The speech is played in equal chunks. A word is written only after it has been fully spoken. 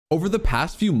Over the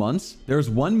past few months, there's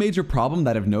one major problem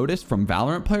that I've noticed from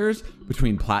Valorant players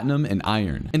between Platinum and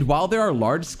Iron. And while there are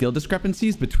large skill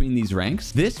discrepancies between these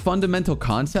ranks, this fundamental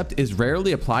concept is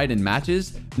rarely applied in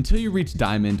matches until you reach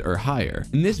Diamond or higher.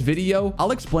 In this video,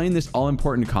 I'll explain this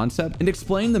all-important concept and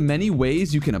explain the many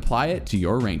ways you can apply it to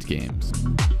your ranked games.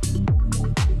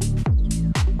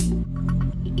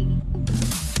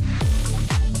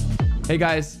 Hey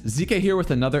guys, ZK here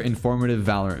with another informative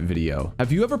Valorant video.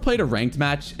 Have you ever played a ranked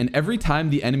match and every time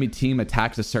the enemy team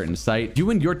attacks a certain site, you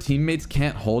and your teammates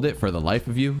can't hold it for the life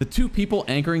of you? The two people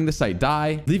anchoring the site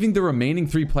die, leaving the remaining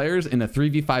 3 players in a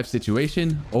 3v5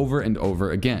 situation over and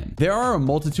over again. There are a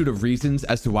multitude of reasons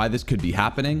as to why this could be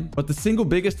happening, but the single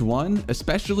biggest one,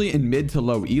 especially in mid to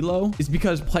low elo, is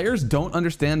because players don't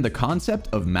understand the concept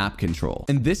of map control.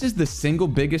 And this is the single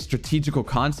biggest strategical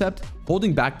concept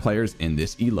holding back players in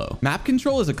this elo. Map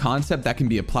control is a concept that can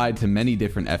be applied to many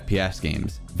different FPS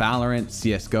games. Valorant,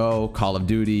 CSGO, Call of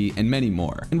Duty, and many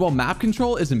more. And while map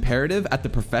control is imperative at the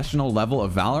professional level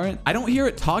of Valorant, I don't hear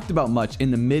it talked about much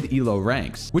in the mid-elo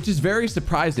ranks, which is very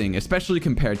surprising, especially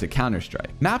compared to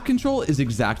Counter-Strike. Map control is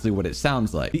exactly what it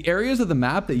sounds like. The areas of the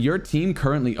map that your team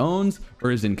currently owns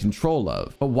or is in control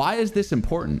of. But why is this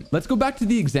important? Let's go back to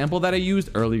the example that I used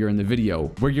earlier in the video,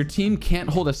 where your team can't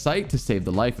hold a site to save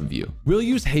the life of you. We'll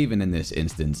use Haven in this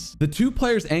instance. The 2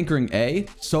 players anchoring A,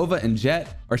 Sova and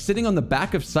Jet, are sitting on the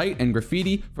back of site and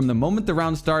graffiti from the moment the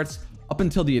round starts up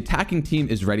until the attacking team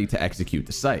is ready to execute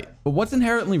the site. But what's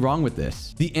inherently wrong with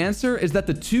this? The answer is that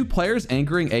the 2 players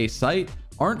anchoring A site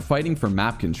aren't fighting for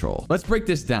map control. Let's break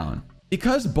this down.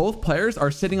 Because both players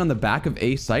are sitting on the back of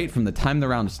A site from the time the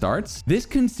round starts, this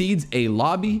concedes A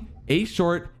lobby, A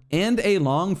short, and A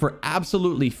long for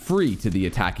absolutely free to the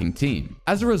attacking team.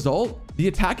 As a result, the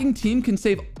attacking team can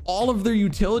save all of their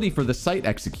utility for the site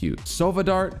execute. Sova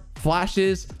dart,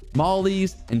 flashes,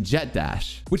 mollies, and jet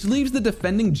dash, which leaves the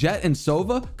defending Jet and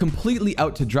Sova completely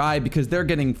out to dry because they're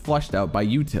getting flushed out by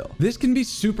util. This can be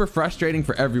super frustrating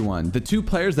for everyone, the 2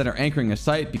 players that are anchoring a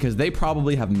site because they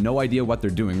probably have no idea what they're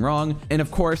doing wrong, and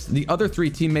of course, the other 3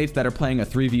 teammates that are playing a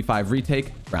 3v5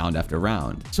 retake round after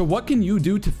round. So what can you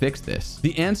do to fix this?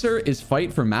 The answer is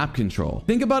fight for map control.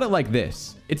 Think about it like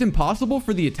this. It's impossible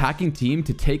for the attacking team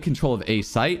to take control of A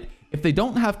site if they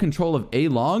don't have control of A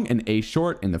long and A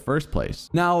short in the first place.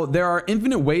 Now, there are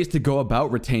infinite ways to go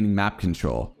about retaining map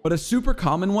control, but a super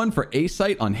common one for A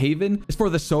site on Haven is for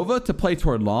the Sova to play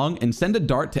toward long and send a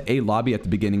dart to A lobby at the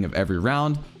beginning of every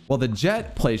round, while the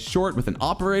Jet plays short with an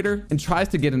operator and tries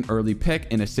to get an early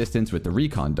pick in assistance with the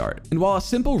recon dart. And while a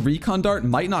simple recon dart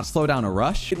might not slow down a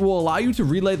rush, it will allow you to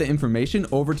relay the information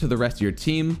over to the rest of your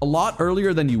team a lot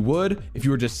earlier than you would if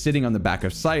you were just sitting on the back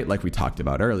of site like we talked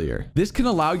about earlier. This can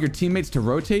allow your teammates to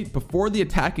rotate before the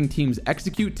attacking team's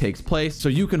execute takes place, so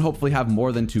you can hopefully have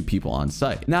more than 2 people on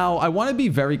site. Now, I want to be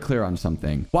very clear on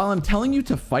something. While I'm telling you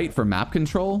to fight for map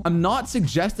control, I'm not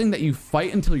suggesting that you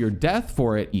fight until your death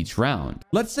for it each round.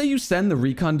 Let's say you send the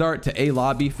recon dart to A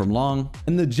lobby from long,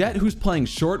 and the Jet who's playing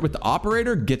short with the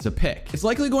operator gets a pick. It's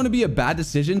likely going to be a bad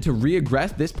decision to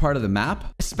re-aggress this part of the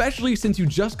map, especially since you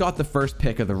just got the first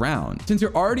pick of the round. Since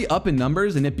you're already up in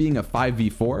numbers and it being a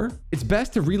 5v4, it's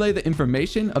best to relay the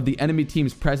information of the enemy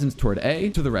team's presence toward A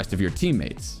to the rest of your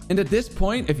teammates. And at this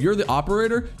point, if you're the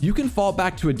operator, you can fall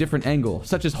back to a different angle,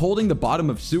 such as holding the bottom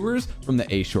of sewers from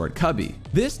the A short cubby.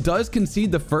 This does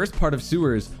concede the first part of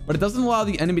sewers, but it doesn't allow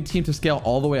the enemy team to scale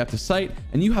all the way up to site,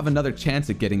 and you have another chance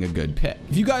at getting a good pick.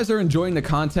 If you guys are enjoying the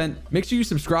content, make sure you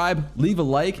subscribe, leave a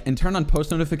like, and turn on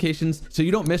post notifications so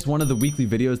you don't miss one of the weekly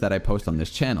videos that I post on this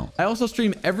channel. I also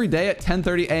stream every day at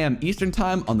 10:30 a.m. Eastern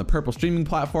time on the Purple streaming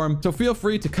platform, so feel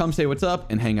free to come say what's up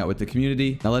and hang out with the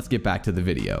community. Now let's get back to the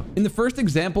video. In the first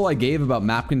example I gave about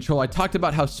map control, I talked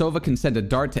about how Sova can send a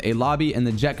dart to A lobby and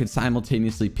the Jet could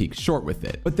simultaneously peek short with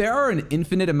it. But there are an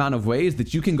infinite amount of ways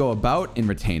that you can go about in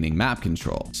retaining map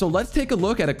control. So let's take a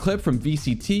look at a clip from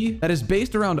VCT that is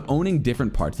based around owning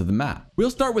different parts of the map.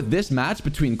 We'll start with this match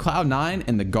between Cloud9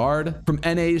 and the Guard from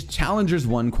NA's Challengers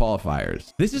 1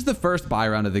 qualifiers. This is the first buy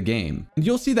round of the game, and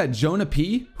you'll see that Jonah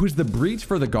P, who's the breach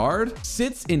for the Guard,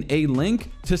 sits in A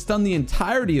link to stun the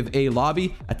entirety of A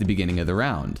lobby at the beginning of the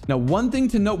round. Now, one thing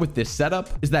to note with this setup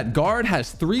is that Guard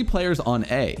has 3 players on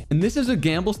A, and this is a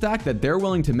gamble stack that they're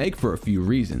willing to make for a few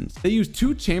reasons. They use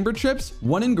 2 chamber trips,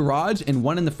 one in garage and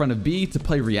one in the front of B, to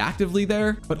play reactively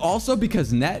there, but also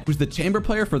because Net, who's the chamber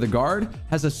player for the Guard,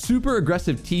 has a super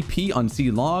aggressive TP on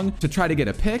C long to try to get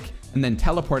a pick, and then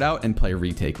teleport out and play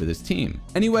retake with his team.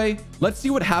 Anyway, let's see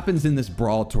what happens in this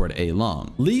brawl toward A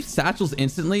long. Leaf satchels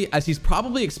instantly as he's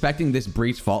probably expecting this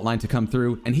breach fault line to come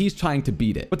through and he's trying to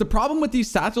beat it. But the problem with these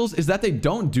satchels is that they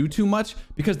don't do too much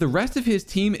because the rest of his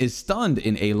team is stunned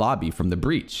in A lobby from the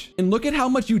breach. And look at how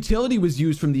much utility was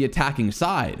used from the attacking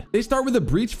side. They start with a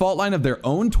breach fault line of their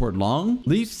own toward long,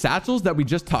 Leaf satchels that we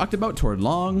just talked about toward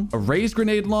long, a raise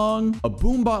grenade long, a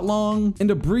boombot long,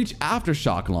 and a breach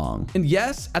aftershock long. And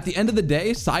yes, at the end of the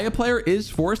day, Saya player is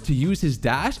forced to use his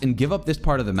dash and give up this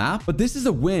part of the map, but this is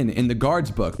a win in the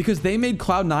guards book because they made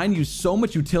Cloud9 use so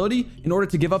much utility in order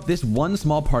to give up this one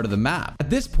small part of the map. At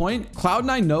this point,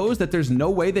 Cloud9 knows that there's no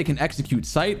way they can execute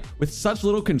sight with such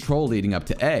little control leading up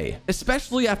to A,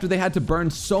 especially after they had to burn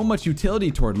so much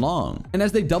utility toward long. And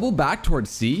as they double back towards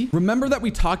C, remember that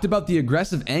we talked about the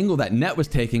aggressive angle that Net was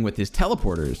taking with his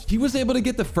teleporters. He was able to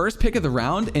get the first pick of the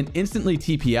round and instantly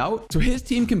TP out, so his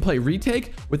team can play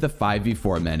retake with a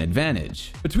 5v4 man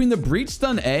advantage. Between the breach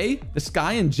stun A, the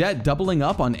Sky and Jet doubling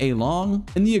up on A long,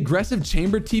 and the aggressive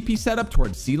chamber TP setup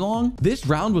towards C long, this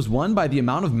round was won by the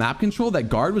amount of map control that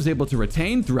Guard was able to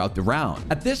retain throughout the round.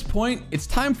 At this point, it's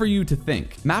time for you to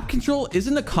think. Map control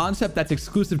isn't a concept that's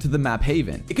exclusive to the map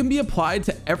Haven. It can be applied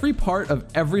to every part of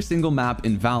every single map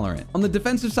in Valorant. On the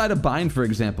defensive side of Bind, for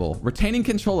example, retaining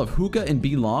control of Hookah and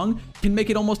B long can make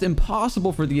it almost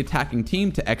impossible for the attacking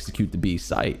team to execute the B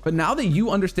site. But now that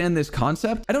you understand this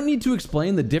concept, I don't need to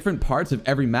explain the different parts of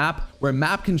every map where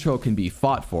map control can be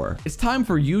fought for. It's time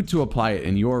for you to apply it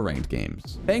in your ranked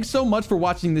games. Thanks so much for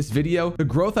watching this video. The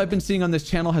growth I've been seeing on this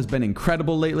channel has been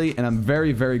incredible lately, and I'm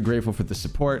very, very grateful for the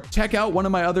support. Check out one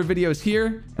of my other videos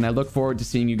here, and I look forward to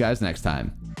seeing you guys next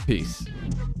time. Peace.